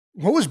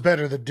What was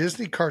better, the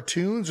Disney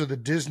cartoons or the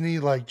Disney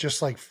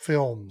just like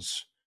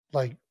films,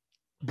 like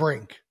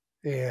Brink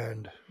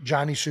and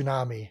Johnny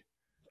Tsunami?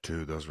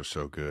 Dude, those were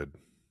so good.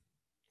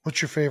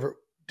 What's your favorite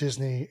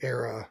Disney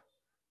era?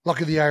 Luck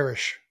of the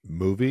Irish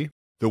movie?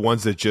 The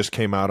ones that just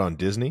came out on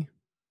Disney?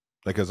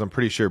 Because I'm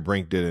pretty sure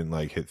Brink didn't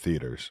like hit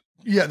theaters.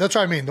 Yeah, that's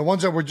what I mean. The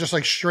ones that were just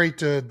like straight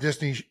to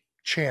Disney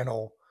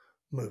Channel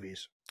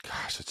movies.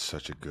 Gosh, it's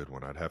such a good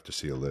one. I'd have to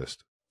see a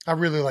list. I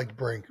really liked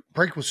Brink.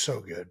 Brink was so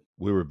good.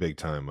 We were big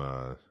time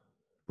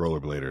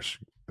rollerbladers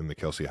in the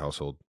Kelce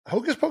household.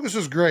 Hocus Pocus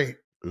was great.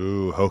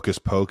 Ooh, Hocus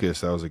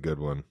Pocus. That was a good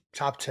one.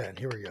 Top 10.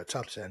 Here we go.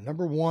 Top 10.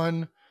 Number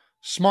 1,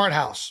 Smart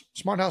House.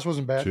 Smart House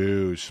wasn't bad.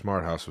 Dude,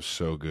 Smart House was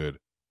so good.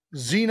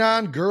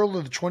 Xenon, Girl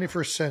of the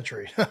 21st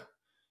Century.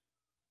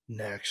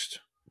 Next.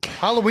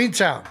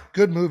 Halloweentown.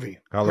 Good movie.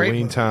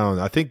 Halloweentown.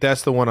 I think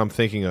that's the one I'm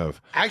thinking of.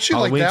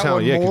 Actually, like that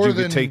one more you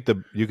than...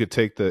 You could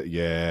take the...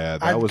 Yeah,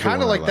 that was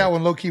kind of like that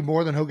one low-key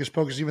more than Hocus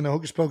Pocus, even though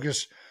Hocus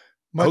Pocus...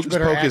 Hocus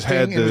Pocus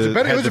acting. It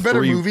was a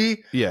better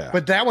movie. Yeah.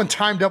 But that one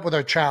timed up with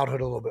our childhood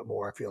a little bit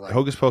more, I feel like.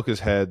 Hocus Pocus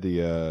had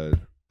the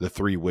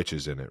 3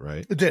 witches in it,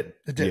 right? It did.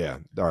 Yeah.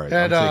 All right.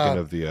 I'm thinking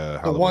of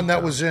the one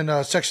that was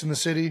in Sex and the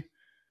City.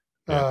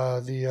 Yeah.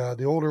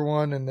 The older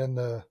one, and then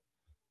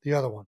the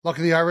other one. Luck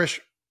of the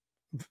Irish.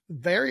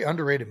 Very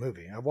underrated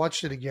movie. I've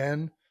watched it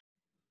again.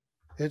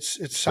 It's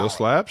still solid.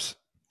 slaps?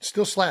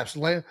 Still slaps.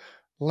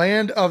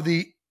 Land of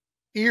the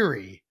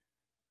Eerie.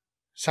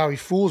 It's how he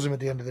fools him at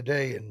the end of the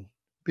day, and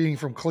being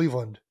from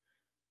Cleveland.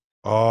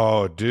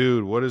 Oh,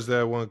 dude, what is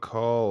that one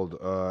called?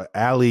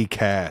 Alley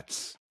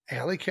Cats.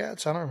 Alley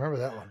Cats? I don't remember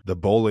that one. The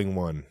bowling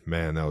one.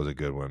 Man, that was a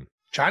good one.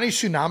 Johnny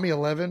Tsunami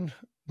 11.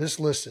 This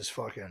list is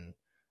fucking...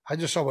 I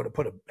just saw what it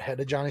put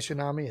ahead of Johnny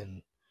Tsunami,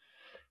 and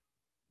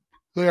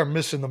they are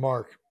missing the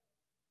mark.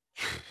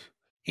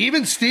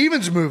 Even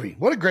Stevens movie.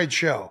 What a great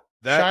show.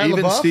 That Shia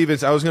Even LaBeouf?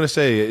 Stevens, I was going to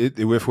say,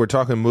 if we're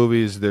talking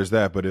movies, there's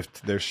that. But if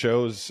there's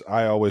shows,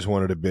 I always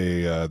wanted to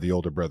be the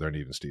older brother in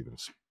Even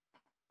Stevens.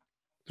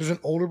 There's an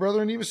older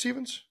brother in Even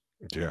Stevens?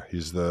 Yeah,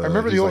 he's the... I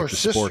remember the older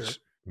sister.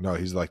 No,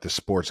 he's like the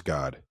sports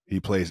god. He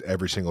plays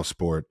every single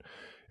sport.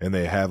 And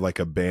they have like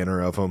a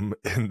banner of him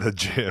in the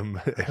gym,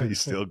 and he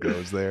still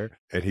goes there.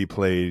 And he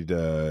played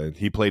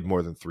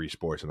more than 3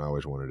 sports, and I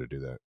always wanted to do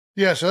that.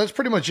 Yeah, so that's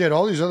pretty much it.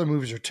 All these other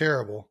movies are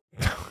terrible.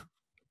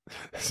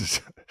 This is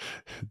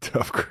a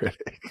tough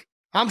critic.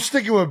 I'm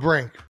sticking with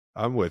Brink.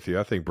 I'm with you.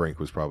 I think Brink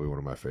was probably one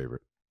of my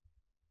favorite.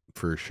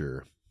 For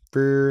sure.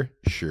 For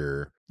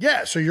sure.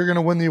 Yeah, so you're going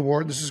to win the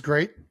award. This is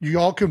great. You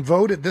all can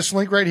vote at this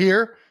link right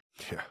here.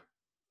 Yeah.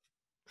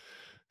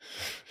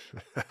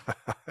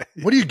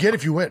 What do you get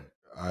if you win?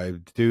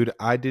 Dude,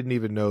 I didn't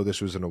even know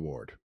this was an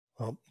award.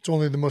 Well, it's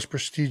only the most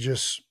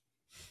prestigious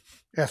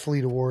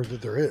athlete award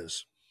that there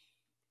is.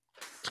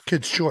 It's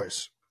Kids'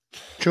 Choice,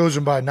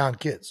 chosen by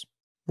non-kids.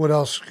 What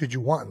else could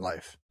you want in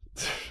life?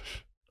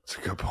 That's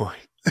a good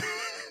point.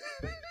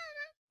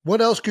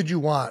 What else could you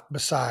want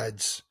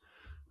besides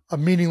a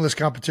meaningless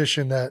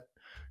competition that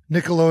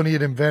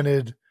Nickelodeon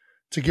invented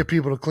to get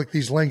people to click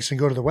these links and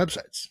go to the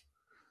websites?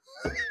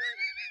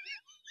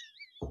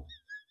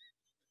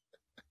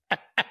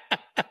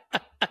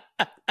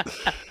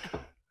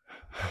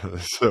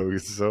 It's so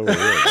real.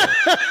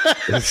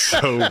 It's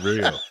so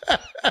real.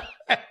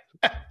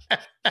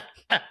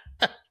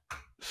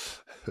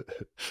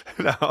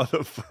 How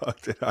the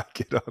fuck did I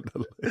get on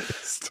the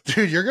list?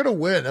 Dude, you're going to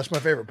win. That's my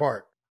favorite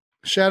part.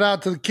 Shout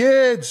out to the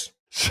kids.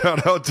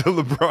 Shout out to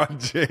LeBron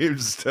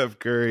James, Steph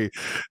Curry,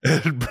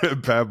 and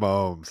Pat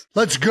Mahomes.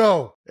 Let's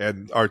go.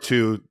 And our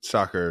 2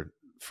 soccer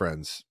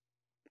friends,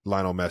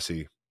 Lionel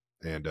Messi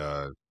and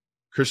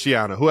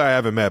Cristiano, who I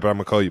haven't met, but I'm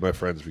going to call you my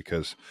friends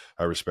because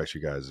I respect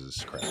you guys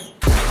as crap.